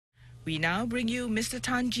We now bring you Mr.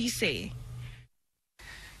 Tan Jee Se.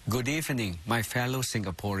 Good evening, my fellow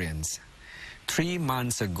Singaporeans. 3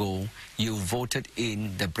 months ago, you voted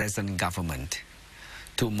in the present government.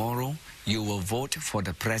 Tomorrow, you will vote for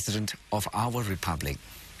the President of our Republic.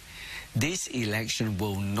 This election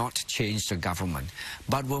will not change the government,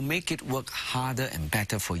 but will make it work harder and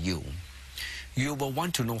better for you. You will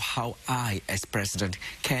want to know how I, as President,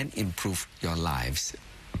 can improve your lives.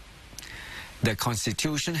 The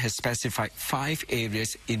Constitution has specified 5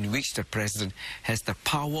 areas in which the President has the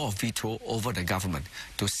power of veto over the government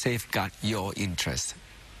to safeguard your interests.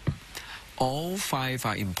 All 5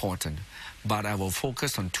 are important, but I will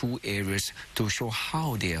focus on 2 areas to show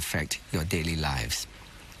how they affect your daily lives.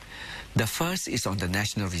 The first is on the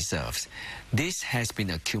national reserves. This has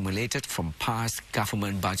been accumulated from past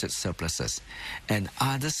government budget surpluses and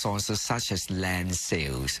other sources such as land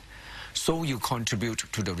sales. So you contribute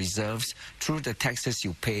to the reserves through the taxes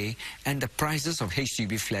you pay and the prices of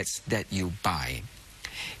HDB flats that you buy.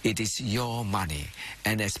 It is your money,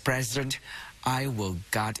 and as President, I will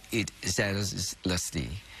guard it zealously.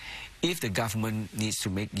 If the government needs to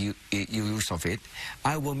make use of it,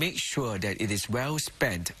 I will make sure that it is well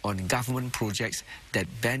spent on government projects that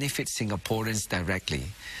benefit Singaporeans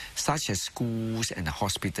directly, such as schools and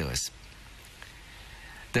hospitals.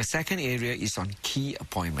 The second area is on key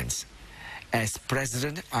appointments. As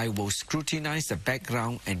President, I will scrutinize the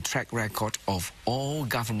background and track record of all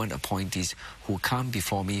government appointees who come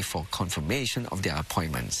before me for confirmation of their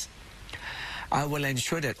appointments. I will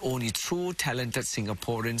ensure that only true talented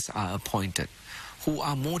Singaporeans are appointed, who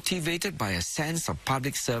are motivated by a sense of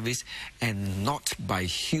public service and not by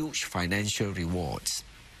huge financial rewards.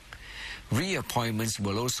 Reappointments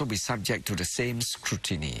will also be subject to the same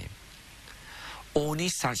scrutiny. Only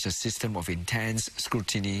such a system of intense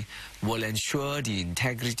scrutiny will ensure the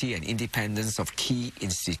integrity and independence of key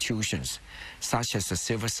institutions, such as the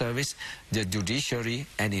civil service, the judiciary,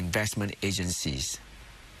 and investment agencies.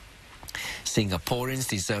 Singaporeans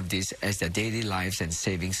deserve this as their daily lives and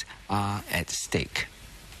savings are at stake.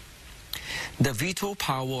 The veto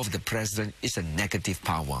power of the President is a negative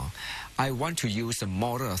power. I want to use the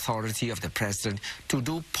moral authority of the President to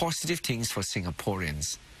do positive things for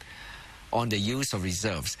Singaporeans. On the use of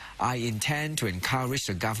reserves, I intend to encourage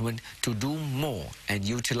the government to do more and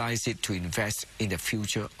utilize it to invest in the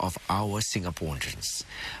future of our Singaporeans,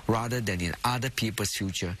 rather than in other people's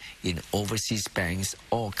future in overseas banks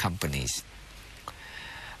or companies.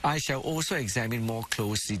 I shall also examine more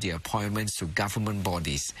closely the appointments to government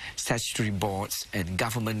bodies, statutory boards, and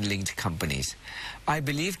government-linked companies. I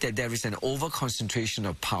believe that there is an over-concentration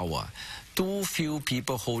of power, too few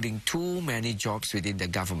people holding too many jobs within the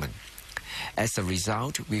government. As a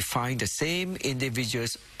result, we find the same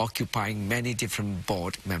individuals occupying many different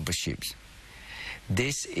board memberships.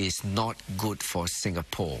 This is not good for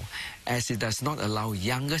Singapore, as it does not allow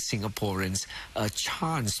younger Singaporeans a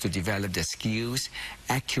chance to develop their skills,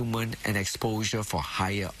 acumen, and exposure for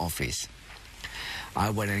higher office. I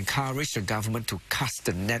will encourage the government to cast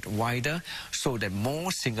the net wider so that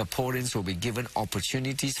more Singaporeans will be given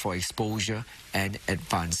opportunities for exposure and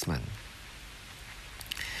advancement.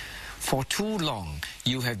 For too long,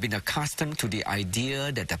 you have been accustomed to the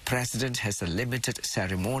idea that the President has a limited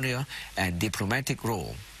ceremonial and diplomatic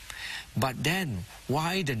role. But then,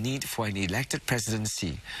 why the need for an elected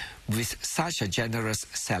presidency with such a generous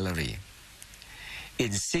salary?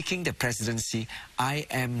 In seeking the presidency, I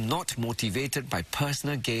am not motivated by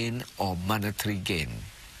personal gain or monetary gain.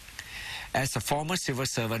 As a former civil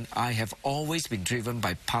servant, I have always been driven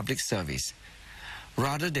by public service.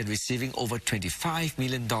 Rather than receiving over $25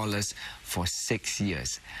 million for 6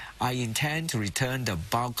 years, I intend to return the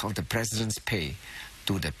bulk of the President's pay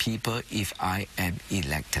to the people if I am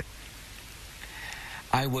elected.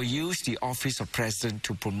 I will use the office of President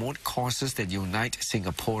to promote causes that unite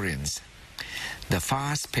Singaporeans. The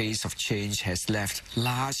fast pace of change has left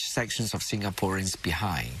large sections of Singaporeans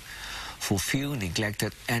behind, who feel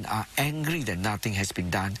neglected and are angry that nothing has been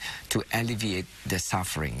done to alleviate their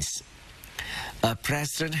sufferings. A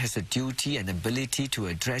president has a duty and ability to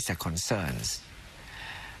address their concerns.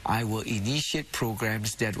 I will initiate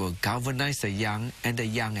programs that will galvanize the young and the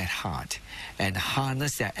young at heart and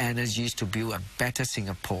harness their energies to build a better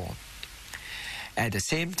Singapore. At the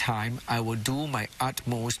same time, I will do my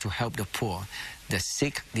utmost to help the poor, the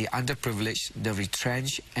sick, the underprivileged, the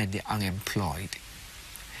retrenched, and the unemployed.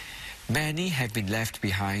 Many have been left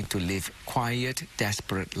behind to live quiet,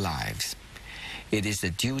 desperate lives. It is the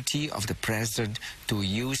duty of the President to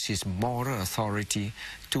use his moral authority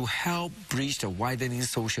to help bridge the widening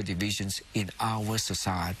social divisions in our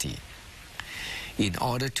society. In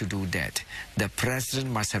order to do that, the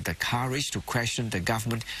President must have the courage to question the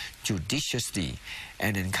government judiciously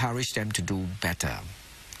and encourage them to do better.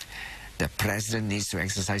 The President needs to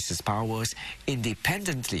exercise his powers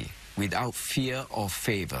independently without fear or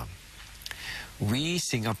favor. We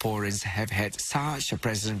Singaporeans have had such a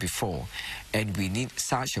president before, and we need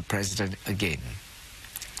such a president again.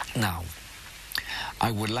 Now, I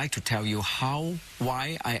would like to tell you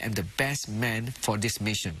why I am the best man for this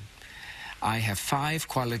mission. I have 5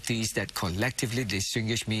 qualities that collectively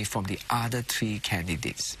distinguish me from the other 3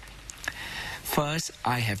 candidates. First,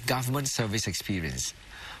 I have government service experience.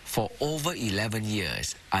 For over 11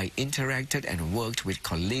 years, I interacted and worked with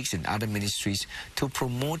colleagues in other ministries to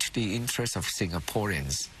promote the interests of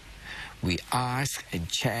Singaporeans. We ask and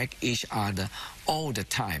check each other all the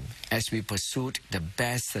time as we pursued the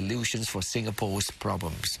best solutions for Singapore's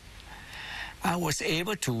problems. I was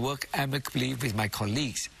able to work amicably with my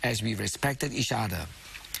colleagues as we respected each other.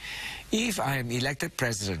 If I am elected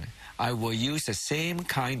president, I will use the same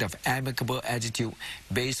kind of amicable attitude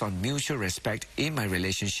based on mutual respect in my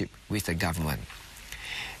relationship with the government.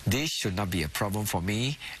 This should not be a problem for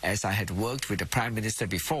me, as I had worked with the Prime Minister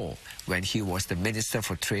before when he was the Minister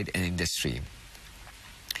for Trade and Industry.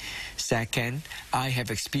 Second, I have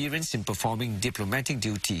experience in performing diplomatic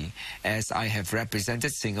duty as I have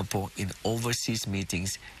represented Singapore in overseas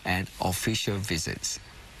meetings and official visits.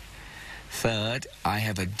 Third, I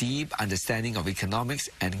have a deep understanding of economics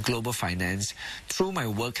and global finance through my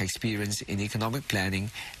work experience in economic planning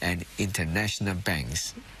and international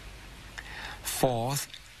banks. Fourth,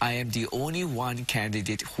 I am the only one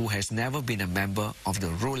candidate who has never been a member of the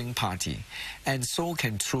ruling party and so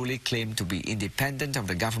can truly claim to be independent of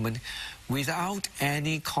the government without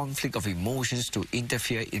any conflict of emotions to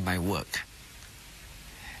interfere in my work.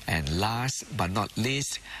 And last but not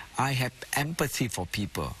least, I have empathy for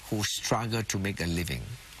people who struggle to make a living.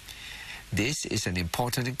 This is an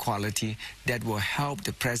important quality that will help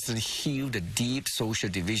the President heal the deep social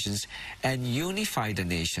divisions and unify the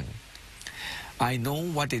nation. I know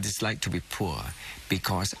what it is like to be poor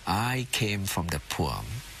because I came from the poor.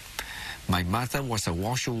 My mother was a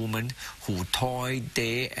washerwoman who toiled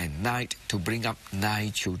day and night to bring up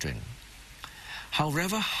 9 children.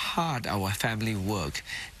 However hard our family worked,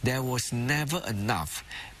 there was never enough,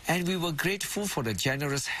 and we were grateful for the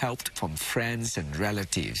generous help from friends and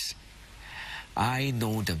relatives. I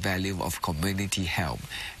know the value of community help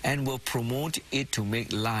and will promote it to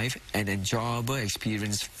make life an enjoyable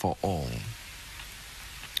experience for all.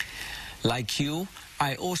 Like you,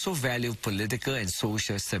 I also value political and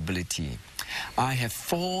social stability. I have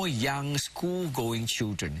 4 young school-going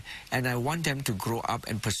children, and I want them to grow up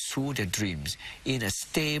and pursue their dreams in a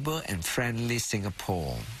stable and friendly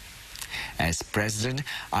Singapore. As President,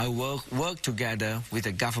 I will work together with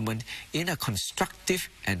the government in a constructive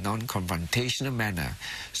and non-confrontational manner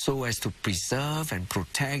so as to preserve and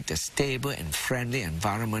protect a stable and friendly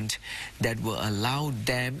environment that will allow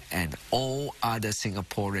them and all other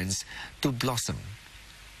Singaporeans to blossom.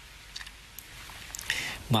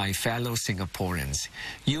 My fellow Singaporeans,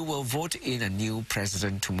 you will vote in a new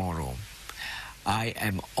president tomorrow. I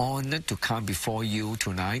am honored to come before you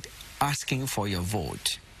tonight asking for your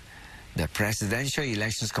vote. The Presidential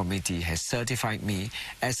Elections Committee has certified me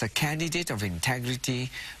as a candidate of integrity,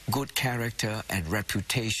 good character, and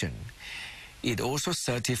reputation. It also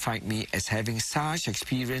certified me as having such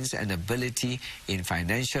experience and ability in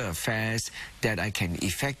financial affairs that I can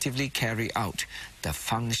effectively carry out the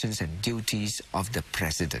functions and duties of the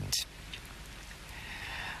President.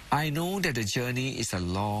 I know that the journey is a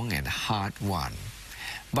long and hard one,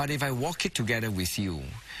 but if I walk it together with you,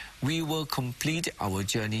 we will complete our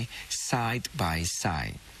journey side by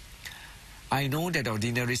side. I know that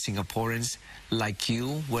ordinary Singaporeans like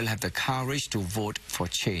you will have the courage to vote for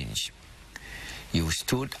change. You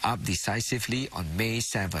stood up decisively on May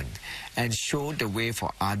 7 and showed the way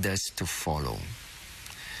for others to follow.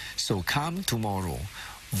 So come tomorrow,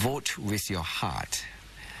 vote with your heart.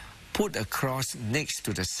 Put a cross next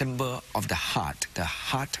to the symbol of the heart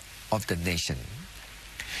of the nation.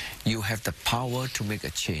 You have the power to make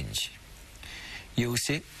a change. Use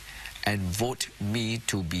it and vote me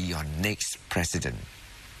to be your next president.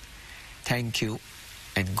 Thank you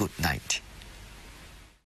and good night.